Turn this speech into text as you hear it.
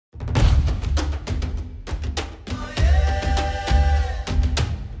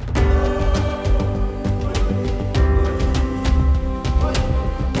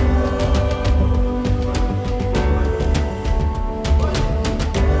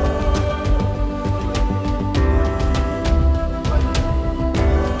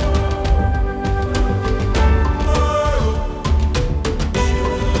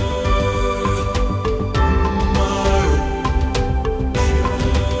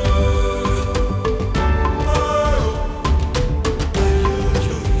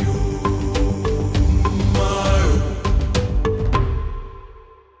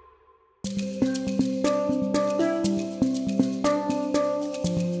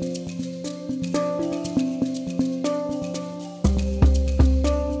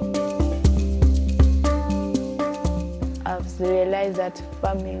that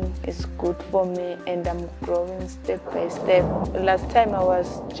farming is good for me and I'm growing step by step. Last time I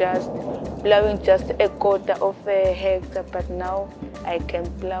was just plowing just a quarter of a hectare, but now I can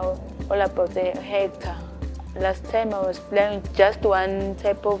plow all about a hectare. Last time I was plowing just one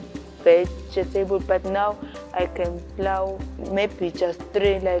type of vegetable, but now I can plow maybe just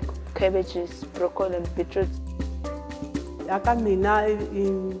 3, like cabbages, broccoli and beetroot. Mina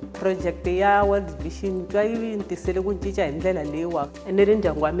in project ya World Vision twa intisele ku cinca hi ndlela leyiwa ene le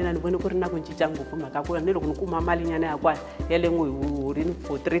ndyangu wa mina ni vone ku ri na ku cinca ngopfu mhaka ku ni loko ni kuma mali nyana ya kwana ya le n'wi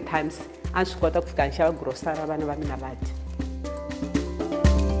for 3 times a swi kota ku fika ni xava grocery ra vana va mina va dya.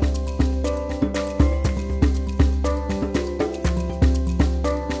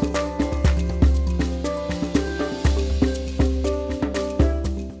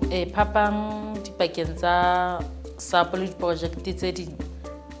 Phapang dipakeng tsa SALP le project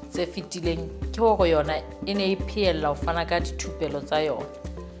tse fetileng ke hore yona e ne e phehella ho fana ka dithupelo tsa yona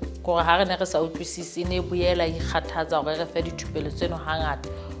gore ha re ne re sa utlwisise ne boela e kgathatsa hore re fe dithupelo tseno hangata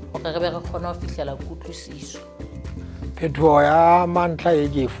hore re be re kgone ho fihlela kutlwisiso. Phetoho ya mantlha e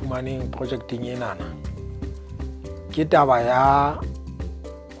ke fumaneng projecteng enana ke taba ya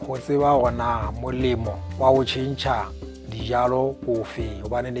go tseba gona molemo wa go tšhentšha dijalo kofe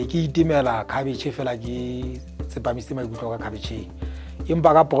hobane ne ke itimela cabbage fela ke tsepamisa maikutlo ka cabbage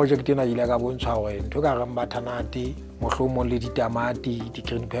empa ka project ena ile ka bontshwa gore ntho ka reng bathanate mohlomong le ditamati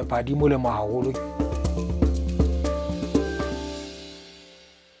di-green pepper di molemo haholo.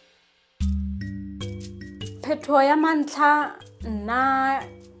 Phetoho ya mantlha nna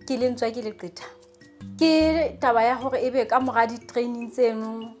ke lentswa ke le qeta ke taba ya hore ebe ka mora di-training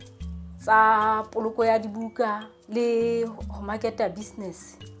tseno tsa poloko ya dibuka le ho marketa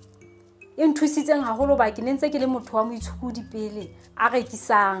business e nthusitseng haholo ba ke nentse ke le motho wa moitshukudi pele a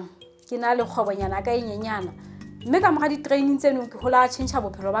rekisang ke na le kgwebonyana ka enyenyana mme ka mora di-training tseno ke hola change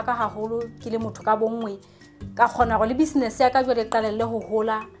bophelo ba ka haholo ke le motho ka bongwe ka kgona go le business ya ka jwale qalelle ho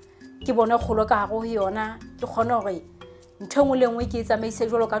hola ke bone kgolo ka hare ho yona ke kgona gore ntho engwe le engwe ke e tsamaise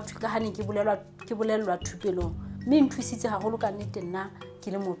jwalo ka thukahane ke bolelwa thupelong mme nthusitse haholo ka nnete nna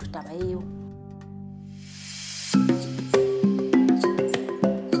ke le motho taba eo.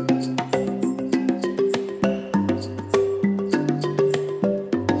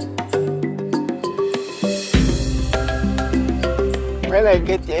 When I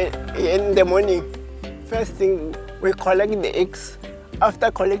get in the morning, first thing we collect the eggs. After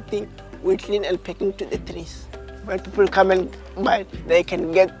collecting, we clean and packing to the trees. When people come and buy, they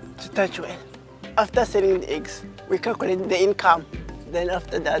can get to touch well. After selling the eggs, we calculate the income. Then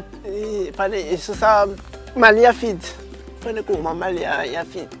after that, it's some malia feed. Malia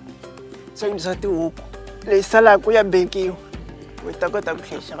feed. So you just to le sala kuya benki. We talk about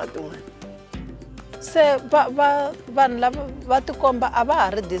the se vanhu lava va tikomba a va ha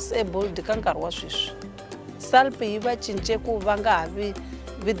ri disabled ka nkarhi wa sweswi. SALP yi va cince ku va nga ha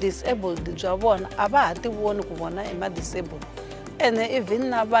vi disabled bya vona a va ha ti voni ku vona i ma-disabled ene even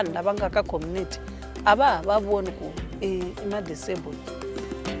na vanhu lava nga ka community a va ha va voni ku i ma-disabled.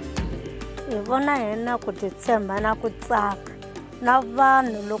 Hi vona hi na ku titshemba na ku tsaka na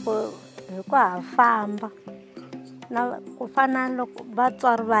vanhu loko hi ku ha famba na ku fana loko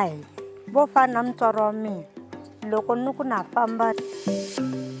vatswari va hina vo fana na mutswari wa mina loko ni ku na famba.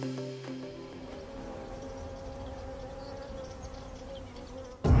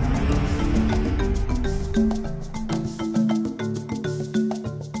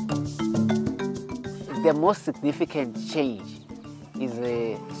 The most significant change is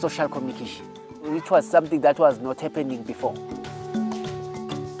social communication, which was something that was not happening before.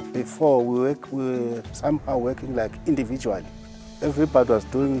 Before we were somehow working like individually. Everybody was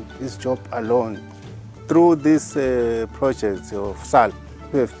doing his job alone. Through this project of SALP,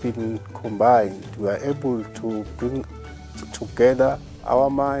 we have been combined. We are able to bring together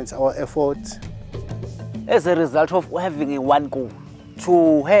our minds, our efforts. As a result of having a one goal,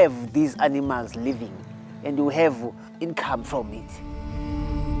 to have these animals living and you have income from it.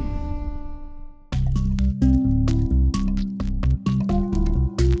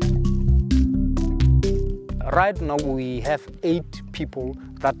 Right now we have 8 people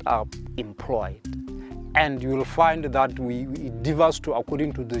that are employed, and you will find that it differs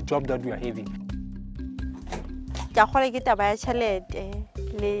according to the job that we are having. Confidence.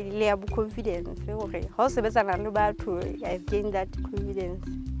 I've gained that confidence.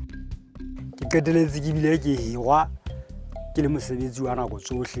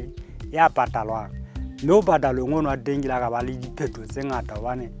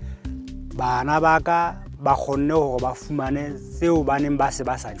 Bana baka ba kgonne hore ba fumane seo ba neng ba se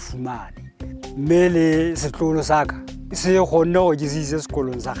ba sa di fumane mme le setlolo saka se kgonne go ke se ise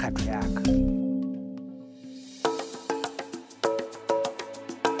sekolong sa kgetho yaka.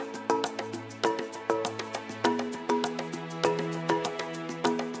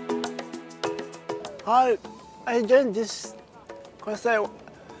 I joined this because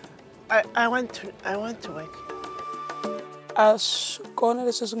I want to work. A swi kona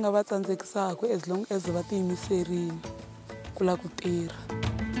leswi swi nga va tsandzekisaka as long as va tiyimiserile ku la ku tirha.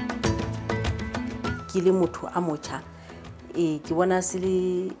 Ke le motho a motjha ke bona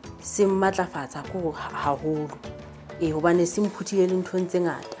se mmatlafatsa go haholo hobane se mphuthile le ntho tse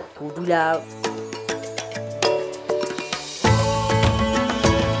ngata go dula